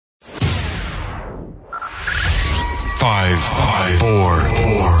Five, four,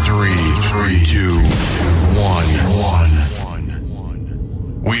 three, two, one.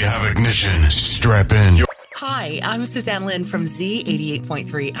 We have ignition. Strap in. Hi, I'm Suzanne Lynn from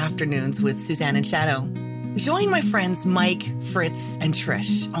Z88.3 Afternoons with Suzanne and Shadow. Join my friends Mike, Fritz, and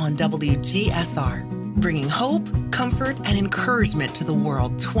Trish on WGSR, bringing hope, comfort, and encouragement to the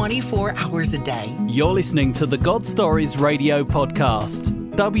world 24 hours a day. You're listening to the God Stories Radio podcast.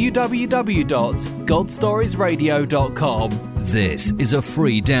 www.godstoriesradio.com. This is a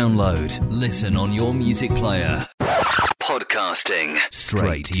free download. Listen on your music player. Podcasting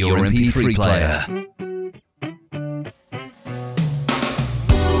straight to your MP3 player.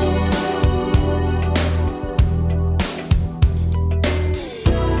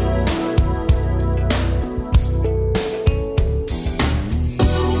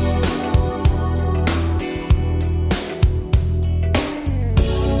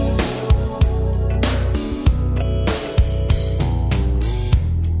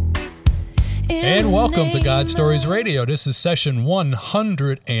 And welcome to God Stories Radio. This is session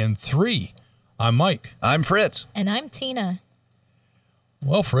 103. I'm Mike. I'm Fritz. And I'm Tina.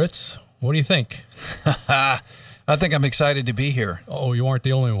 Well, Fritz, what do you think? I think I'm excited to be here. Oh, you aren't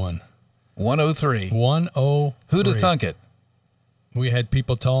the only one. 103. 103. Who'd have thunk it? We had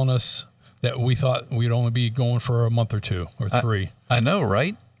people telling us that we thought we'd only be going for a month or two or three. I know,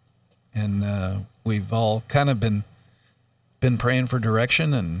 right? And we've all kind of been praying for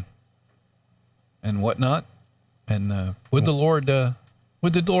direction and whatnot. And what the Lord do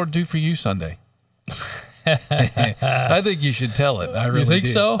for you Sunday? I think you should tell it. I really You think do.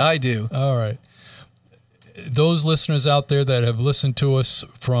 so? I do. All right. Those listeners out there that have listened to us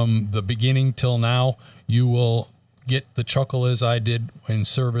from the beginning till now, you will get the chuckle as I did in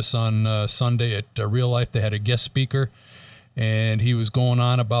service on Sunday at Real Life. They had a guest speaker, and he was going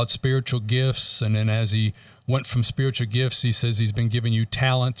on about spiritual gifts. And then as he went from spiritual gifts, he says he's been giving you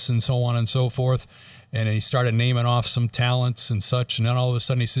talents and so on and so forth. And he started naming off some talents and such. And then all of a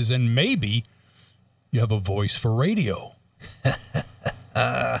sudden he says, and maybe you have a voice for radio.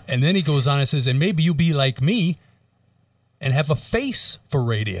 And then he goes on and says, and maybe you be like me and have a face for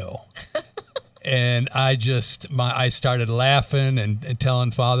radio. And I started laughing and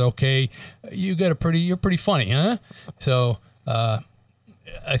telling Father, okay, you're pretty funny, huh? So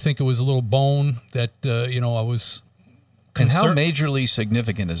I think it was a little bone that, I was concerned. And how majorly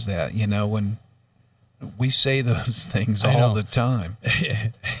significant is that, when we say those things all the time?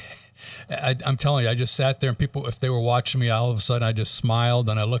 I'm telling you, I just sat there and people, if they were watching me, all of a sudden I just smiled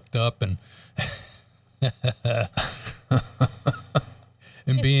and I looked up and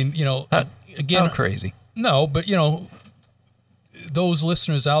and being, again, how crazy. No, but those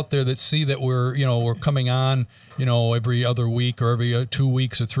listeners out there that see that we're coming on, every other week or every 2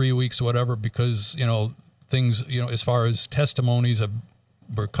 weeks or 3 weeks or whatever, because, things, as far as testimonies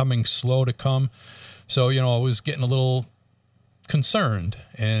were coming slow to come. So, I was getting a little concerned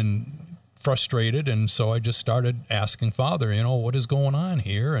and frustrated. And so I just started asking Father, what is going on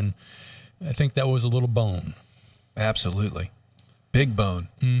here? And I think that was a little bone. Absolutely. Big bone.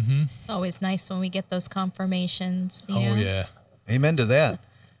 Mm-hmm. It's always nice when we get those confirmations. Yeah. Amen to that.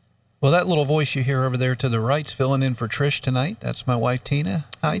 Well, that little voice you hear over there to the right's filling in for Trish tonight. That's my wife, Tina.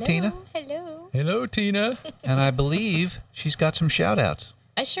 Hi, Hello. Tina. Hello. Hello, Tina. And I believe she's got some shout-outs.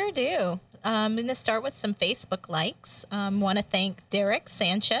 I sure do. I'm going to start with some Facebook likes. Want to thank Derek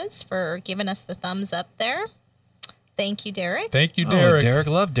Sanchez for giving us the thumbs up there. Thank you, Derek. Thank you, Derek. Oh, Derek.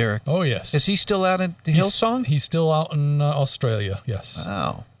 Love Derek. Oh, yes. Is he still out at Hillsong? He's still out in Australia, yes.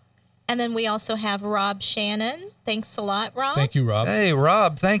 Oh. And then we also have Rob Shannon. Thanks a lot, Rob. Thank you, Rob. Hey,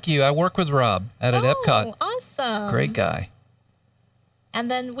 Rob, thank you. I work with Rob at Epcot. Awesome. Great guy.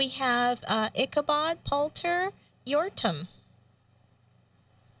 And then we have Ichabod Poulter Yortum.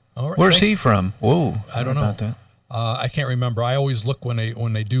 All right. Where's he from? Whoa. I don't know. About that. I can't remember. I always look when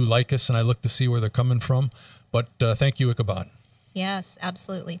they do like us, and I look to see where they're coming from. But thank you, Ichabod. Yes,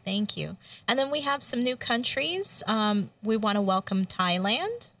 absolutely. Thank you. And then we have some new countries. We want to welcome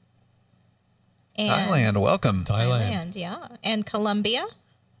Thailand. Thailand, welcome. Thailand, yeah. And Colombia.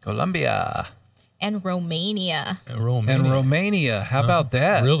 And Romania. And Romania. How about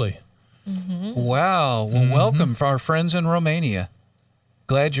that? Really? Mm-hmm. Wow. Well, welcome for our friends in Romania.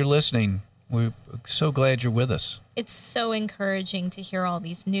 Glad you're listening. We're so glad you're with us. It's so encouraging to hear all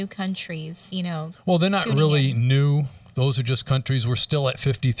these new countries, Well, they're not really in. new. Those are just countries. We're still at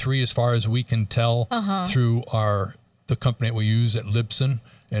 53 as far as we can tell through the company that we use at Libsyn.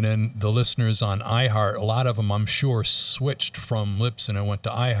 And then the listeners on iHeart, a lot of them, I'm sure, switched from Libsyn and went to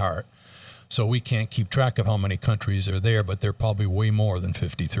iHeart. So we can't keep track of how many countries are there, but they're probably way more than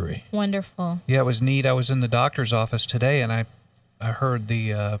 53. Wonderful. Yeah, it was neat. I was in the doctor's office today, and I heard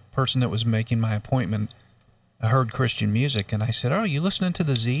the person that was making my appointment. I heard Christian music, and I said, "Oh, you listening to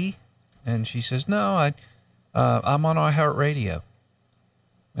the Z?" And she says, "No, I'm on iHeartRadio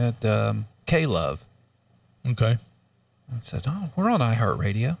at K-Love." Okay. I said, "Oh, we're on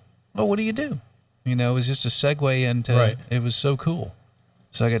iHeartRadio. Oh, what do you do?" You know, it was just a segue into. Right. It was so cool.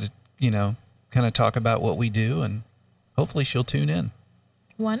 So I got to, kind of talk about what we do, and hopefully she'll tune in.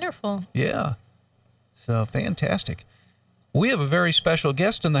 Wonderful. Yeah. So fantastic. We have a very special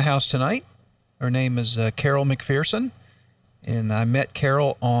guest in the house tonight. Her name is Carol McPherson, and I met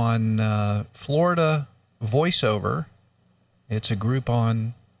Carol on Florida VoiceOver. It's a group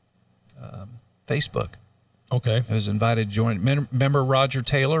on Facebook. Okay. I was invited to join. Remember Roger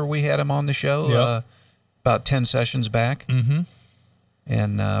Taylor? We had him on the show about 10 sessions back. Mm-hmm.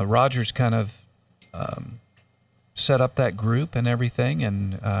 And Roger's kind of set up that group and everything,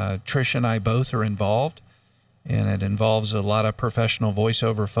 and Trish and I both are involved, and it involves a lot of professional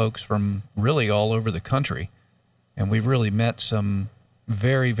voiceover folks from really all over the country, and we've really met some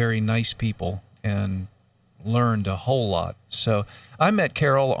very, very nice people and learned a whole lot. So I met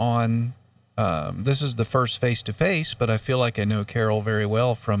Carol on, this is the first face-to-face, but I feel like I know Carol very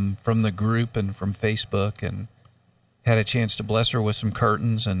well from the group and from Facebook, and had a chance to bless her with some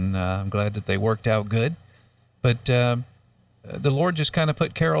curtains, and I'm glad that they worked out good. But the Lord just kind of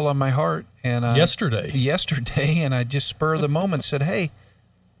put Carol on my heart, and yesterday, and I just spur of the moment said, "Hey,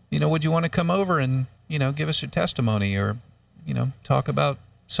 would you want to come over and give us your testimony, or talk about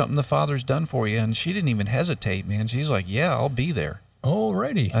something the Father's done for you?" And she didn't even hesitate, man. She's like, "Yeah, I'll be there."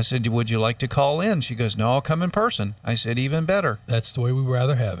 Alrighty. I said, "Would you like to call in?" She goes, "No, I'll come in person." I said, "Even better." That's the way we'd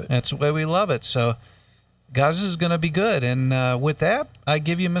rather have it. That's the way we love it. So, guys, this is going to be good. And with that, I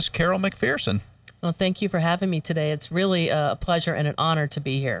give you Miss Carol McPherson. Well, thank you for having me today. It's really a pleasure and an honor to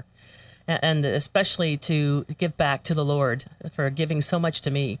be here, and especially to give back to the Lord for giving so much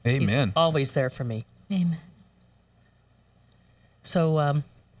to me. Amen. He's always there for me. Amen. So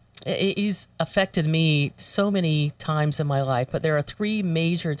he's affected me so many times in my life, but there are three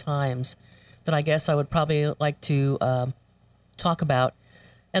major times that I guess I would probably like to talk about.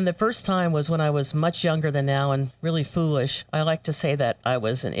 And the first time was when I was much younger than now and really foolish. I like to say that I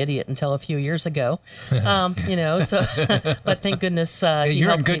was an idiot until a few years ago, so, but thank goodness he you're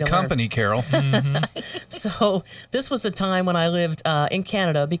in helped me good to company, learn. Carol. So this was a time when I lived in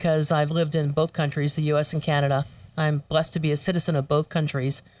Canada, because I've lived in both countries, the U.S. and Canada. I'm blessed to be a citizen of both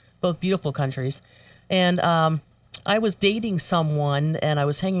countries, both beautiful countries. And I was dating someone, and I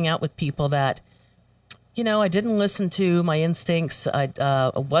was hanging out with people that, I didn't listen to my instincts.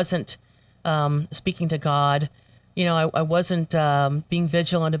 I wasn't speaking to God. I wasn't being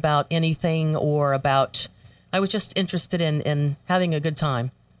vigilant about anything I was just interested in having a good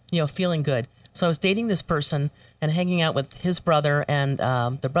time, feeling good. So I was dating this person and hanging out with his brother and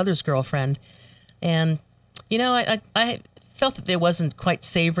the brother's girlfriend. And, I felt that it wasn't quite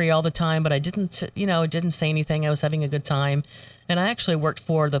savory all the time, but I didn't say anything. I was having a good time. And I actually worked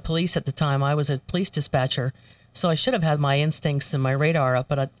for the police at the time. I was a police dispatcher, so I should have had my instincts and my radar up,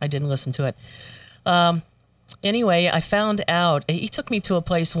 but I didn't listen to it. Anyway, I found out, he took me to a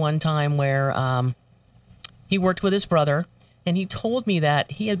place one time where he worked with his brother, and he told me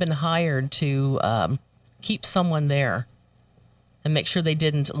that he had been hired to keep someone there and make sure they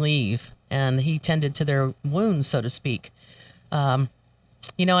didn't leave, and he tended to their wounds, so to speak. It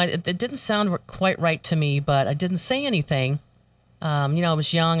didn't sound quite right to me, but I didn't say anything. I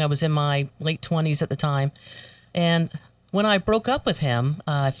was young. I was in my late 20s at the time. And when I broke up with him,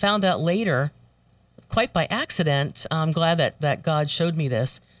 I found out later, quite by accident, I'm glad that God showed me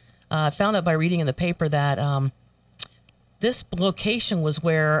this. I found out by reading in the paper that this location was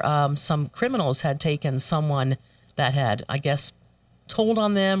where some criminals had taken someone that had, I guess, told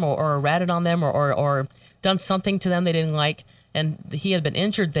on them or ratted on them or done something to them they didn't like. And he had been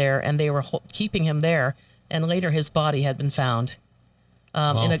injured there, and they were keeping him there. And later his body had been found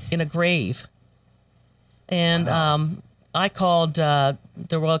in a grave. And I called the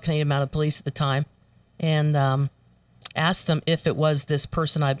Royal Canadian Mounted Police at the time and asked them if it was this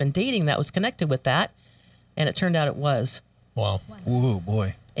person I've been dating that was connected with that. And it turned out it was. Wow. Ooh,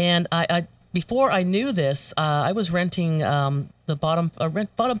 boy. And I before I knew this, I was renting the bottom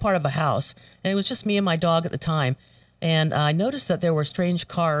part of a house. And it was just me and my dog at the time. And I noticed that there were strange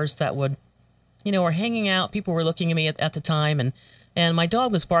cars that were hanging out. People were looking at me at the time. And my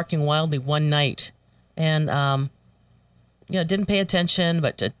dog was barking wildly one night. And, didn't pay attention,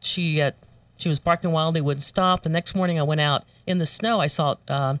 but she She was barking wildly, wouldn't stop. The next morning I went out in the snow. I saw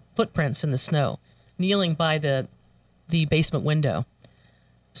footprints in the snow, kneeling by the basement window.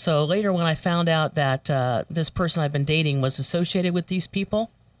 So later when I found out that this person I've been dating was associated with these people,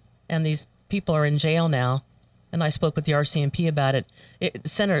 and these people are in jail now, and I spoke with the RCMP about it, it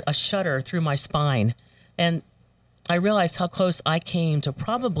sent a shudder through my spine. And I realized how close I came to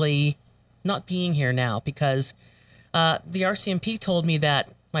probably not being here now, because the RCMP told me that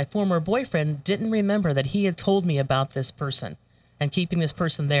my former boyfriend didn't remember that he had told me about this person and keeping this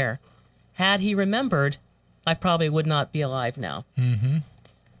person there. Had he remembered, I probably would not be alive now. Mm-hmm.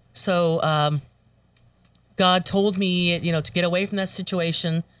 So God told me, to get away from that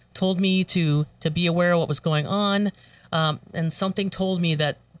situation, told me to be aware of what was going on, and something told me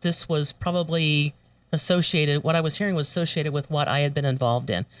that this was probably associated, what I was hearing was associated with what I had been involved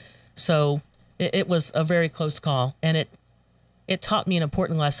in. So it was a very close call, and it taught me an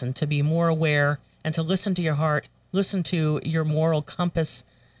important lesson to be more aware and to listen to your heart, listen to your moral compass,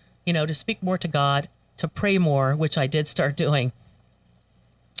 to speak more to God, to pray more, which I did start doing.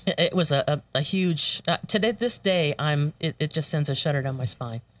 It was a huge, today, this day, it just sends a shudder down my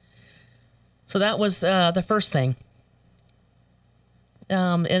spine. So that was the first thing.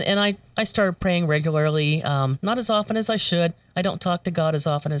 And I started praying regularly, not as often as I should. I don't talk to God as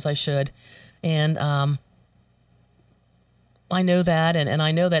often as I should. And I know that, and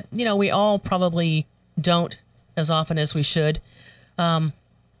I know that, we all probably don't as often as we should.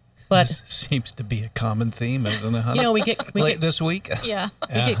 But this seems to be a common theme, isn't it, honey? we get this week. Yeah.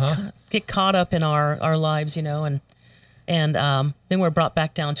 We get caught up in our lives, and then we're brought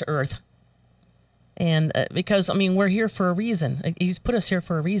back down to earth. And because, we're here for a reason. He's put us here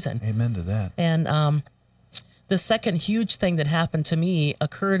for a reason. Amen to that. And the second huge thing that happened to me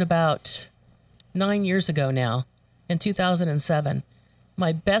occurred about 9 years ago now, in 2007.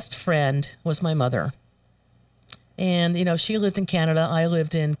 My best friend was my mother. And, she lived in Canada. I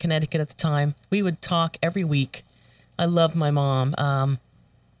lived in Connecticut at the time. We would talk every week. I loved my mom.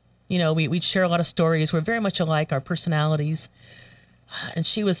 We'd share a lot of stories. We're very much alike, our personalities. And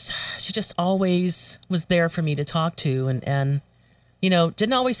she just always was there for me to talk to. And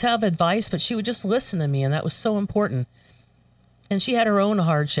didn't always have advice, but she would just listen to me. And that was so important. And she had her own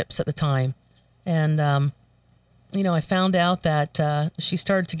hardships at the time. And, I found out that she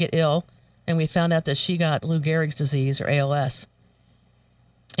started to get ill. And we found out that she got Lou Gehrig's disease, or ALS.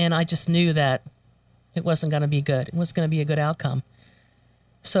 And I just knew that it wasn't going to be good. It wasn't going to be a good outcome.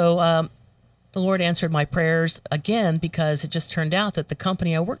 So the Lord answered my prayers again, because it just turned out that the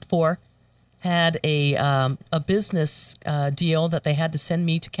company I worked for had a business deal that they had to send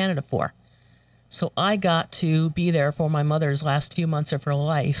me to Canada for. So I got to be there for my mother's last few months of her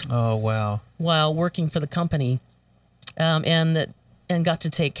life. Oh, wow. While working for the company. And got to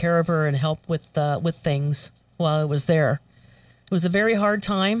take care of her and help with things while I was there. It was a very hard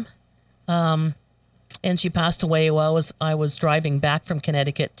time, and she passed away while I was driving back from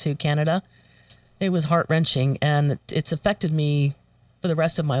Connecticut to Canada. It was heart-wrenching, and it's affected me for the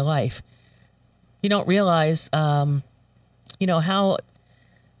rest of my life. You don't realize, how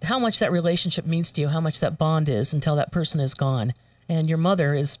much that relationship means to you, how much that bond is until that person is gone. And your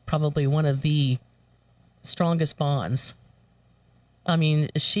mother is probably one of the strongest bonds.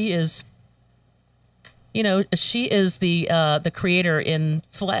 She is, she is the creator in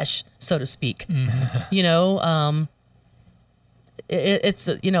flesh, so to speak. Mm-hmm. It's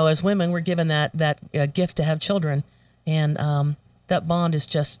as women, we're given that gift to have children, and that bond is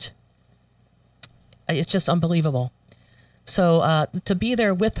it's just unbelievable. So to be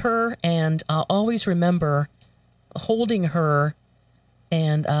there with her, and I'll always remember holding her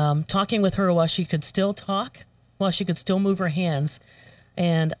and talking with her while she could still talk, while she could still move her hands.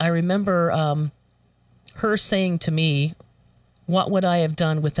 And I remember her saying to me, "What would I have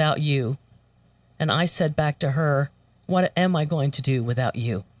done without you?" And I said back to her, "What am I going to do without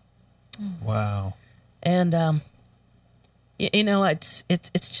you?" Wow. And it's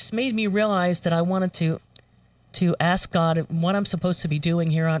just made me realize that I wanted to ask God what I'm supposed to be doing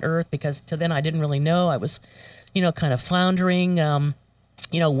here on earth, because to then I didn't really know. I was, kind of floundering,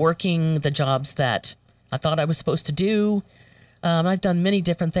 working the jobs that I thought I was supposed to do. I've done many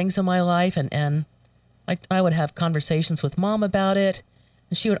different things in my life, and I would have conversations with Mom about it,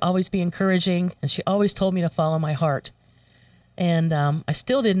 and she would always be encouraging, and she always told me to follow my heart. And I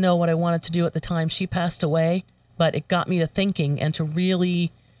still didn't know what I wanted to do at the time she passed away, but it got me to thinking and to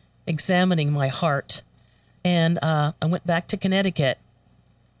really examining my heart. And I went back to Connecticut,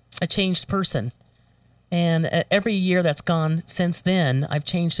 a changed person. And every year that's gone since then, I've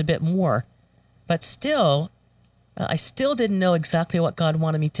changed a bit more. But still, I still didn't know exactly what God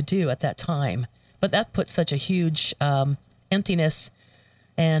wanted me to do at that time. But that put such a huge emptiness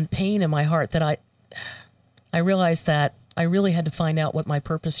and pain in my heart that I realized that I really had to find out what my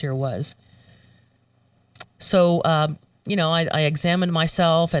purpose here was. So, I examined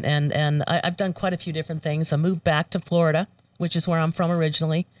myself, and I've done quite a few different things. I moved back to Florida, which is where I'm from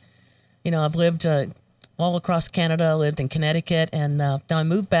originally. I've lived all across Canada. I lived in Connecticut, and now I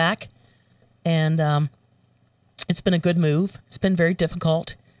moved back, and it's been a good move. It's been very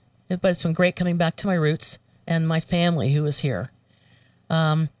difficult, but it's been great coming back to my roots and my family who is here.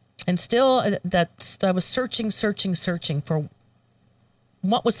 And still, I was searching for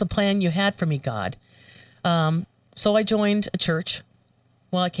what was the plan you had for me, God. So I joined a church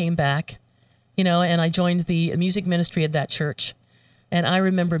while I came back, and I joined the music ministry of that church. And I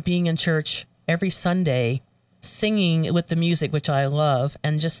remember being in church every Sunday, singing with the music, which I love,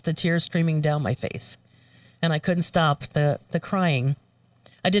 and just the tears streaming down my face. And I couldn't stop the crying.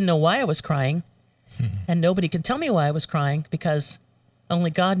 I didn't know why I was crying, and nobody could tell me why I was crying because only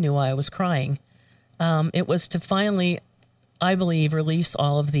God knew why I was crying. It was to finally, I believe, release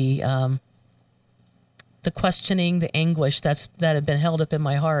all of the questioning, the anguish that had been held up in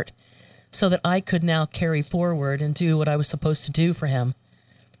my heart, so that I could now carry forward and do what I was supposed to do for him.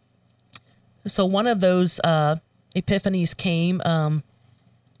 So one of those epiphanies came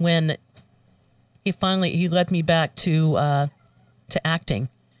when he led me back to acting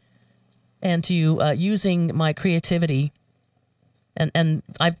and to using my creativity, and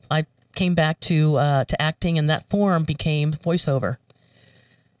I came back to acting, and that form became voiceover.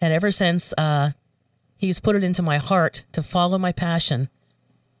 And ever since, he's put it into my heart to follow my passion.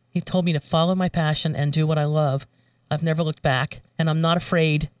 He told me to follow my passion and do what I love. I've never looked back, and I'm not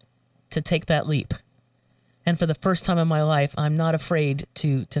afraid to take that leap. And for the first time in my life, I'm not afraid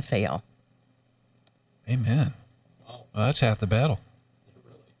to fail. Amen. Well, that's half the battle.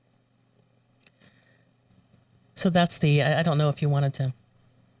 So that's I don't know if you wanted to.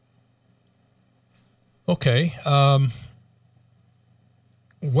 Okay.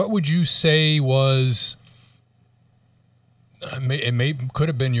 What would you say was, could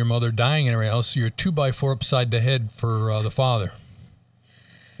have been your mother dying and everything else, you're 2x4 upside the head for the father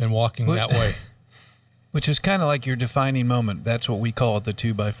and walking that way? Which is kind of like your defining moment. That's what we call it, the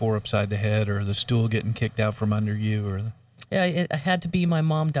 2x4 upside the head, or the stool getting kicked out from under you. Yeah, it had to be my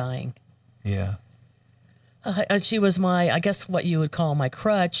mom dying. Yeah. She was I guess what you would call my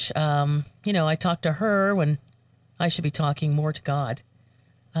crutch. I talked to her when I should be talking more to God.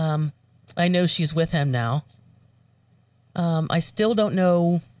 I know she's with him now. I still don't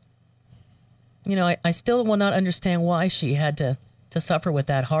know, I still will not understand why she had to suffer with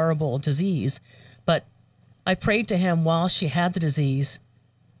that horrible disease. But I prayed to him while she had the disease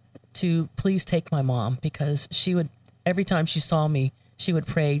to please take my mom, because she would, every time she saw me, she would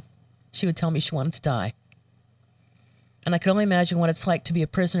pray, she would tell me she wanted to die. And I could only imagine what it's like to be a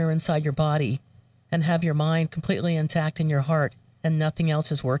prisoner inside your body and have your mind completely intact in your heart and nothing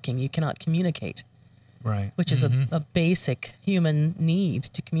else is working. You cannot communicate. Right. Which is a basic human need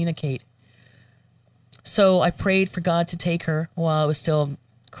to communicate. So I prayed for God to take her while I was still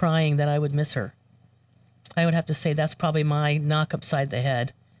crying that I would miss her. I would have to say that's probably my knock upside the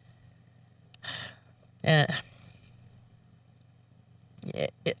head. And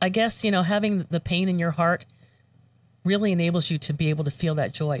I guess, having the pain in your heart really enables you to be able to feel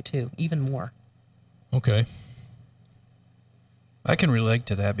that joy too, even more. Okay. I can relate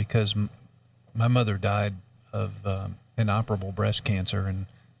to that because my mother died of inoperable breast cancer, and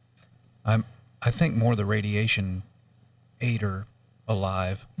I think more the radiation ate her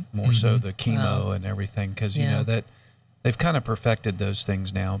alive, more so the chemo and everything, because that they've kind of perfected those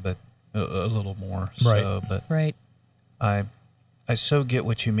things now, but a little more. Right. So, but right. I so get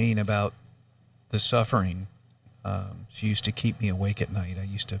what you mean about the suffering. She used to keep me awake at night. I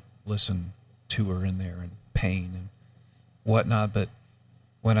used to listen to her in there and pain and whatnot. But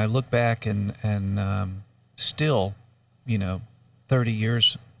when I look back and still, 30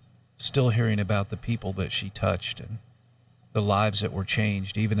 years, still hearing about the people that she touched and the lives that were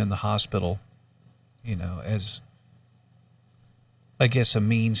changed, even in the hospital, as, I guess, a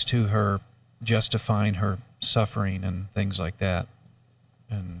means to her justifying her suffering and things like that.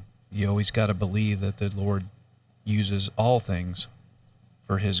 And you always got to believe that the Lord uses all things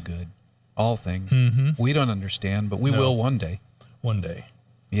for his good. All things. Mm-hmm. We don't understand, but we will one day. One day.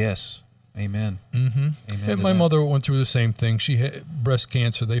 Yes. Amen. Mm-hmm. Amen. And my mother went through the same thing. She had breast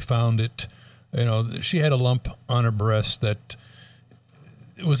cancer. They found it. She had a lump on her breast that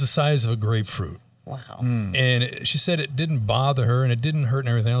it was the size of a grapefruit. Wow. And she said it didn't bother her and it didn't hurt and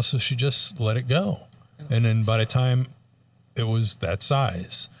everything else, so she just let it go. And then by the time it was that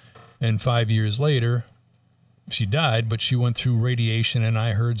size, and 5 years later, she died, but she went through radiation, and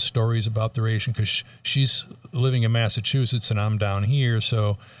I heard stories about the radiation because she's living in Massachusetts and I'm down here.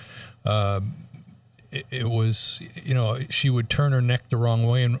 So it was, she would turn her neck the wrong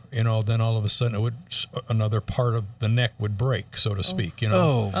way, and, then all of a sudden another part of the neck would break, so to speak,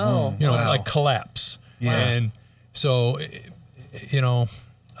 Wow. like collapse. Yeah. And so,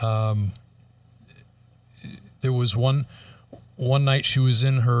 there was one night she was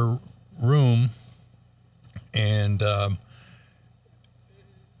in her room, and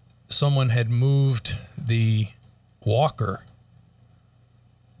someone had moved the walker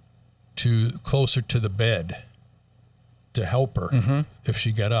closer to the bed to help her if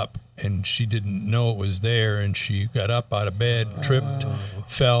she got up, and she didn't know it was there, and she got up out of bed, tripped,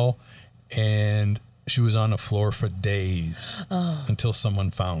 fell, and she was on the floor for days until someone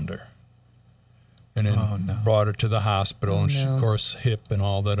found her. And then brought her to the hospital, and she, of course, hip and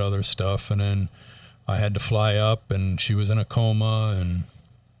all that other stuff. And then I had to fly up, and she was in a coma, and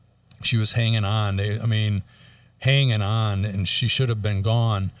she was hanging on. Hanging on, and she should have been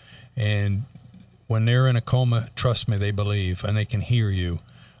gone. And when they're in a coma, trust me, they believe, and they can hear you.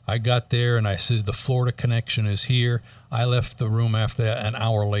 I got there, and I says, the Florida connection is here. I left the room after that. An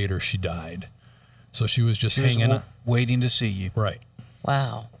hour later, she died. So she was just hanging on. Waiting to see you. Right.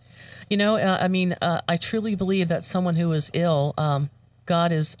 Wow. I truly believe that someone who is ill,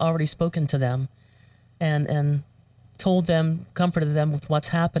 God has already spoken to them and told them, comforted them with what's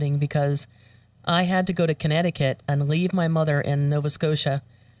happening, because I had to go to Connecticut and leave my mother in Nova Scotia.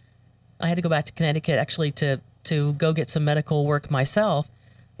 I had to go back to Connecticut actually to go get some medical work myself.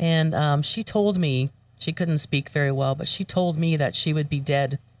 And she told me, she couldn't speak very well, but she told me that she would be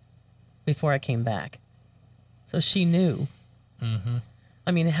dead before I came back. So she knew. Mm-hmm.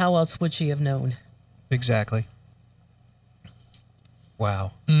 How else would she have known? Exactly.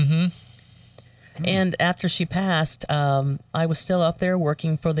 Wow. Mm-hmm. And after she passed, I was still up there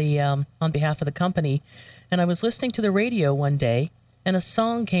working for on behalf of the company, and I was listening to the radio one day, and a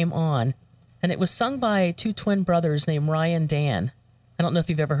song came on, and it was sung by two twin brothers named Ryan Dan. I don't know if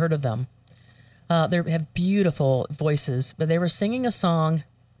you've ever heard of them. They have beautiful voices, but they were singing a song,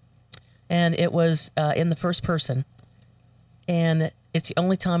 and it was in the first person. And it's the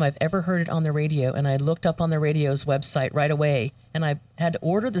only time I've ever heard it on the radio, and I looked up on the radio's website right away, and I had to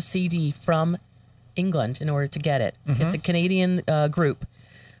order the CD from England in order to get it. Mm-hmm. It's a Canadian group,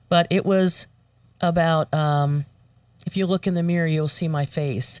 but it was about, if you look in the mirror, you'll see my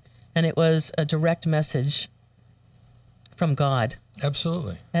face, and it was a direct message from God.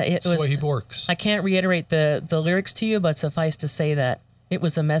 Absolutely. That's the way he works. I can't reiterate the lyrics to you, but suffice to say that it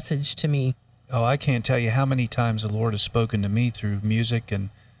was a message to me. Oh, I can't tell you how many times the Lord has spoken to me through music, and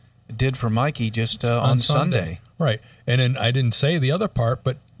did for Mikey just on Sunday. Right. And then I didn't say the other part,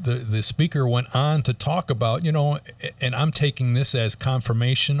 but the speaker went on to talk about, and I'm taking this as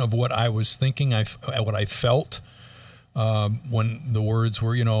confirmation of what I was thinking, what I felt when the words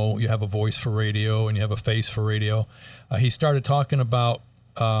were, you have a voice for radio and you have a face for radio. He started talking about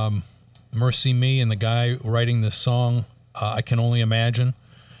Mercy Me and the guy writing this song, I Can Only Imagine.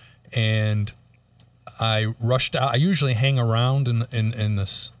 And I rushed out. I usually hang around in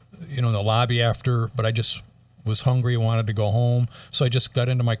this, the lobby after, but I just was hungry and wanted to go home. So I just got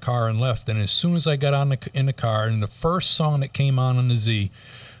into my car and left. And as soon as I got in the car, and the first song that came on the Z,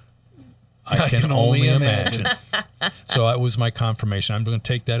 I can only imagine. So that was my confirmation. I'm going to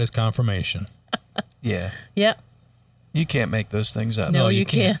take that as confirmation. Yeah. Yeah. You can't make those things up. No, you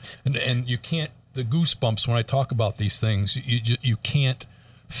can't. And you can't, the goosebumps when I talk about these things, you can't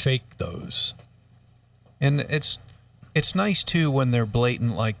fake those. And it's nice too when they're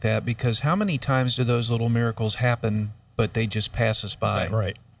blatant like that, because how many times do those little miracles happen but they just pass us by?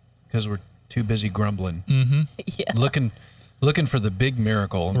 Right. Because we're too busy grumbling. Mm-hmm. Yeah. Looking for the big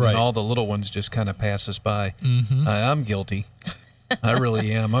miracle, and then all the little ones just kind of pass us by. Mm-hmm. I'm guilty. I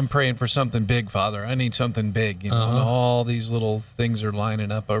really am. I'm praying for something big, Father. I need something big. And all these little things are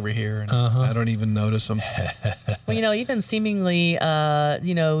lining up over here, and I don't even notice them. Well, even seemingly,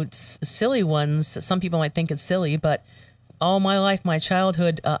 silly ones, some people might think it's silly, but all my life, my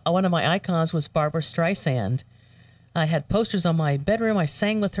childhood, one of my icons was Barbara Streisand. I had posters on my bedroom. I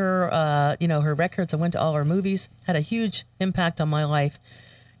sang with her, her records. I went to all her movies, had a huge impact on my life.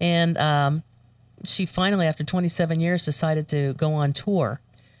 And she finally, after 27 years, decided to go on tour.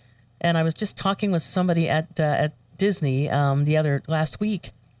 And I was just talking with somebody at Disney last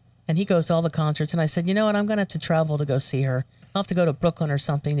week, and he goes to all the concerts. And I said, you know what, I'm going to have to travel to go see her. I'll have to go to Brooklyn or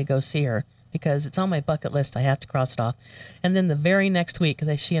something to go see her, because it's on my bucket list. I have to cross it off. And then the very next week,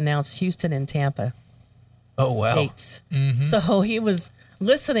 she announced Houston and Tampa. Oh, wow. dates. So he was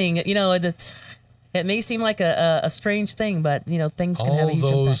listening. It may seem like a strange thing, but things can have a huge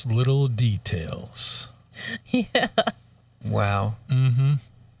All those impact. little details. Yeah. Wow. Mm-hmm.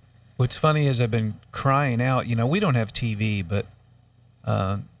 What's funny is I've been crying out. We don't have TV, but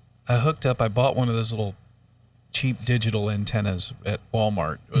I bought one of those little cheap digital antennas at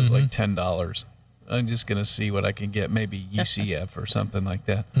Walmart. It was like $10. I'm just going to see what I can get, maybe UCF or something like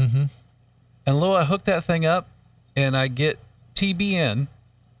that. Mm-hmm. And lo, I hooked that thing up, and I get TBN,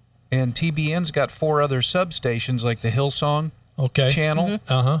 and TBN's got 4 other substations, like the Hillsong channel,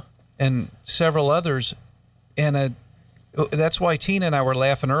 and several others. And that's why Tina and I were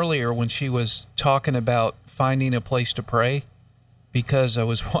laughing earlier when she was talking about finding a place to pray, because I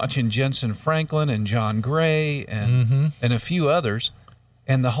was watching Jensen Franklin and John Gray and a few others,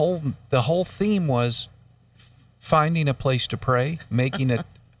 and the whole theme was finding a place to pray, making it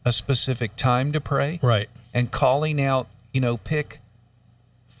a specific time to pray, Right. and calling out. Pick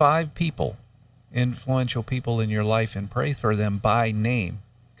 5 people, influential people in your life, and pray for them by name,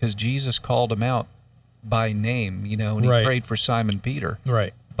 because Jesus called them out by name. And he Right. prayed for Simon Peter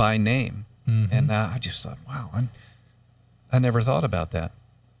Right. by name, and I just thought, wow, I never thought about that.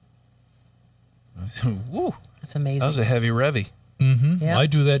 Woo, It's amazing. that was a heavy revy. Yeah. I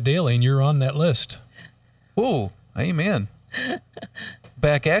do that daily, and you're on that list. Woo, amen.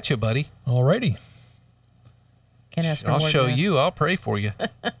 Back at you, buddy. Alrighty. Can't ask for I'll more show than that. you. I'll pray for you.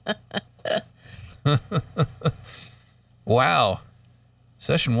 Wow.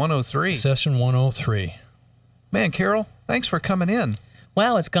 Session 103. Session 103. Man, Carol, thanks for coming in.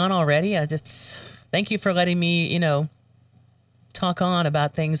 Wow, it's gone already. Thank you for letting me, talk on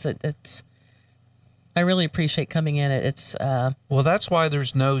about things that I really appreciate coming in. Well, that's why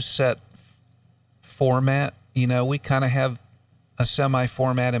there's no set format. We kind of have a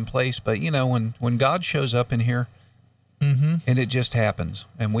semi-format in place, but when God shows up in here, and it just happens,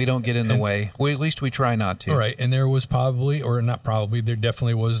 and we don't get in the way. At least we try not to. All right. And there was there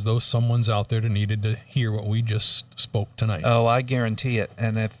definitely was those someones out there that needed to hear what we just spoke tonight. Oh, I guarantee it.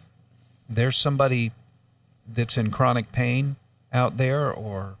 And if there's somebody that's in chronic pain out there,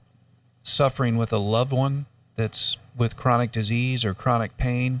 or suffering with a loved one that's with chronic disease or chronic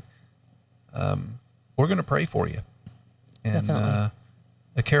pain, we're going to pray for you. And Definitely.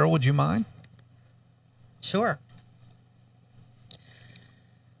 Carol, would you mind? Sure.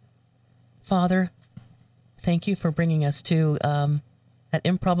 Father, thank you for bringing us to, at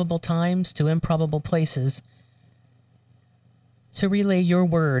improbable times, to improbable places, to relay your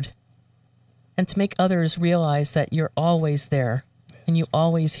word, and to make others realize that you're always there, and you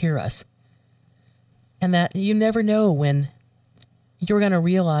always hear us, and that you never know when you're going to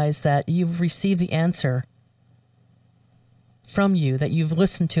realize that you've received the answer from you, that you've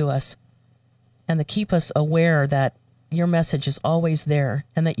listened to us, and to keep us aware that your message is always there,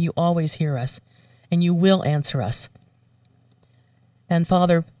 and that you always hear us, and you will answer us. And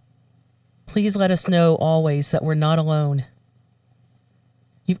Father, please let us know always that we're not alone.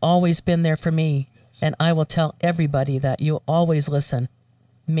 You've always been there for me, and I will tell everybody that you'll always listen.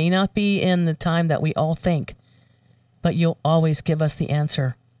 May not be in the time that we all think, but you'll always give us the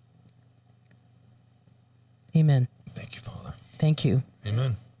answer. Amen. Thank you, Father. Thank you.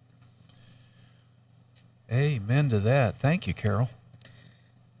 Amen. Amen to that. Thank you, Carol.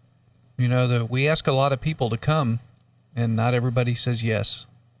 We ask a lot of people to come, and not everybody says yes.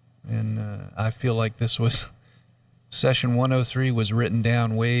 And I feel like this was session 103 was written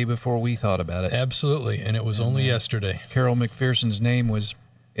down way before we thought about it. Absolutely. And it was only yesterday. Carol McPherson's name was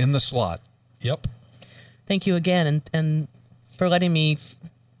in the slot. Yep. Thank you again, and for letting me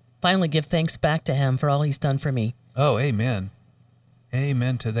finally give thanks back to him for all he's done for me. Oh, amen.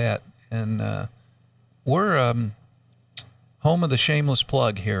 Amen to that. And we're home of the shameless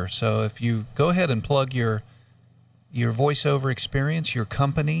plug here. So if you go ahead and plug your voiceover experience, your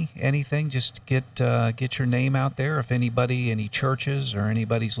company, anything, just get your name out there. If any churches or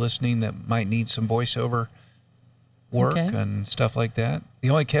anybody's listening that might need some voiceover work and stuff like that. The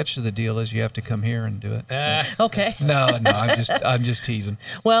only catch to the deal is you have to come here and do it. Okay. No, I'm just teasing.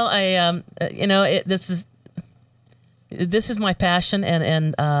 Well, this is my passion,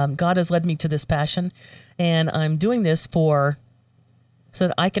 and God has led me to this passion, and I'm doing this so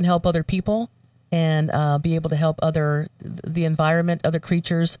that I can help other people and be able to help the environment, other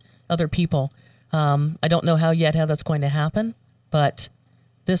creatures, other people. I don't know how that's going to happen, but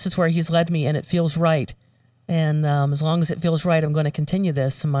this is where He's led me, and it feels right. And as long as it feels right, I'm going to continue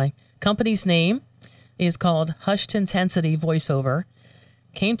this. My company's name is called Hushed Intensity Voiceover.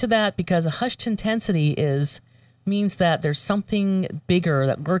 Came to that because a hushed intensity is means that there's something bigger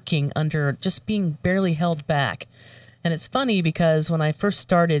that lurking under just being barely held back. And it's funny because when I first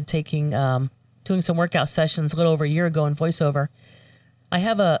started doing some workout sessions a little over a year ago in voiceover, I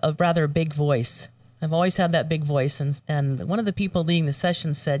have a rather big voice. I've always had that big voice. And one of the people leading the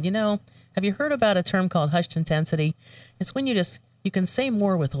session said, have you heard about a term called hushed intensity? It's when you can say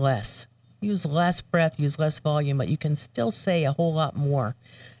more with less. Use less breath, use less volume, but you can still say a whole lot more.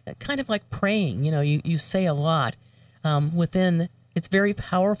 Kind of like praying, you say a lot. It's very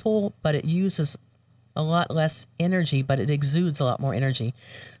powerful, but it uses a lot less energy, but it exudes a lot more energy.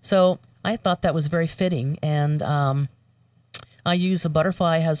 So I thought that was very fitting. And I use a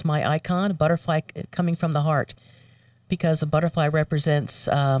butterfly as my icon, a butterfly coming from the heart, because a butterfly represents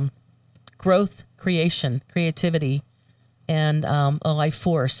growth, creation, creativity, and a life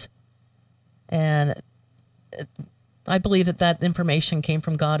force. And I believe that information came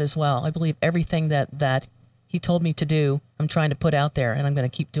from God as well. I believe everything that he told me to do, I'm trying to put out there, and I'm going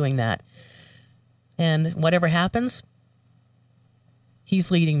to keep doing that. And whatever happens,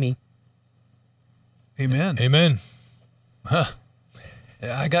 he's leading me. Amen. Amen. Huh.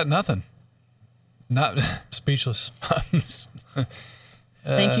 I got nothing. Not speechless.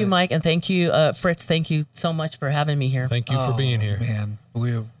 Thank you, Mike, and thank you, Fritz. Thank you so much for having me here. Thank you for being here. Man,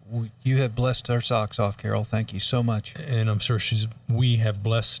 you have blessed our socks off, Carol. Thank you so much. And I'm sure we have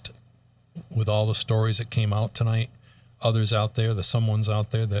blessed with all the stories that came out tonight. Others out there, the someone's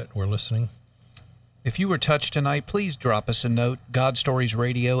out there that were listening. If you were touched tonight, please drop us a note,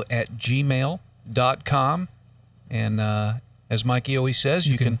 godstoriesradio@gmail.com. And as Mikey always says,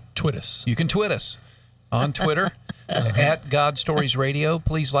 you can twit us. You can twit us on Twitter at God Stories Radio.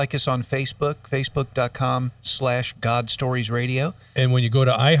 Please like us on Facebook, facebook.com/GodStoriesRadio. And when you go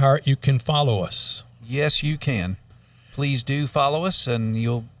to iHeart, you can follow us. Yes, you can. Please do follow us, and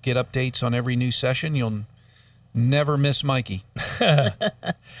you'll get updates on every new session. You'll never miss Mikey. And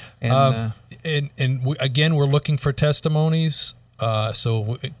again, we're looking for testimonies.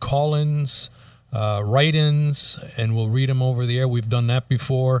 So call-ins, write-ins, and we'll read them over the air. We've done that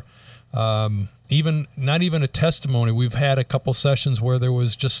before. Not even a testimony. We've had a couple sessions where there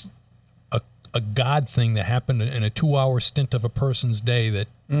was just a God thing that happened in a 2-hour stint of a person's day that,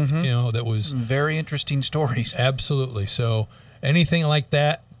 that was some very interesting stories. Absolutely. So anything like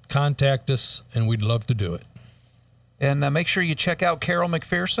that, contact us, and we'd love to do it. And make sure you check out Carol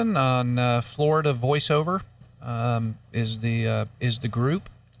McPherson on Florida Voiceover is the group.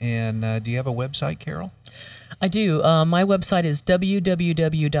 And do you have a website, Carol? I do. My website is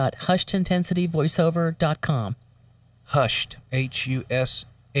www.hushedintensityvoiceover.com. Hushed, Hushed.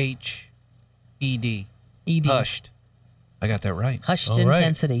 ED. Hushed. I got that right. Hushed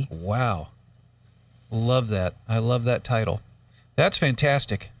Intensity. Right. Wow. Love that. I love that title. That's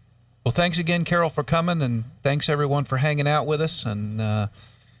fantastic. Well, thanks again, Carol, for coming, and thanks, everyone, for hanging out with us. And,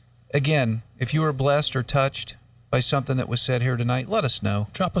 again, if you were blessed or touched by something that was said here tonight, let us know.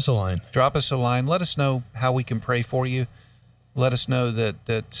 Drop us a line. Drop us a line. Let us know how we can pray for you. Let us know that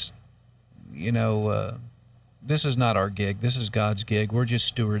this is not our gig. This is God's gig. We're just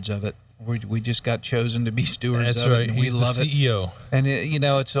stewards of it. We just got chosen to be stewards of it. That's right. He's the CEO. And,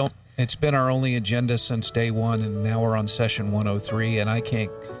 it's been our only agenda since day one, and now we're on session 103, and I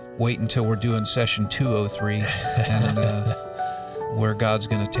can't wait until we're doing session 203 and where God's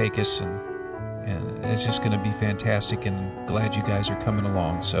going to take us, and it's just going to be fantastic, and glad you guys are coming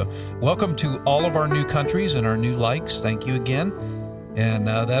along. So welcome to all of our new countries and our new likes. Thank you again. And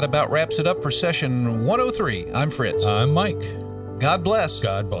that about wraps it up for session 103. I'm Fritz. I'm Mike. God bless.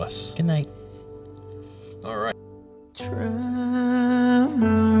 God bless. Good night. All right. Traveler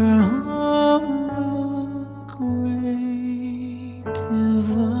of the great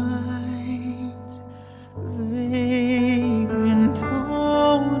divide, vagrant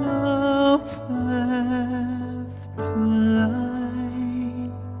on a path to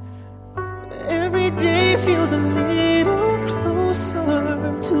life. Every day feels a little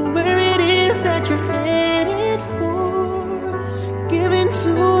closer to where it is that you're headed for, giving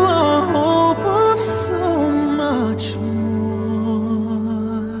to a hope of so much more.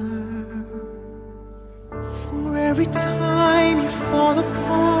 For every time you fall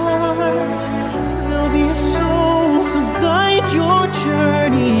apart, there'll be a soul to guide your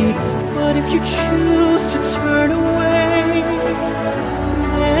journey. But if you choose to turn away,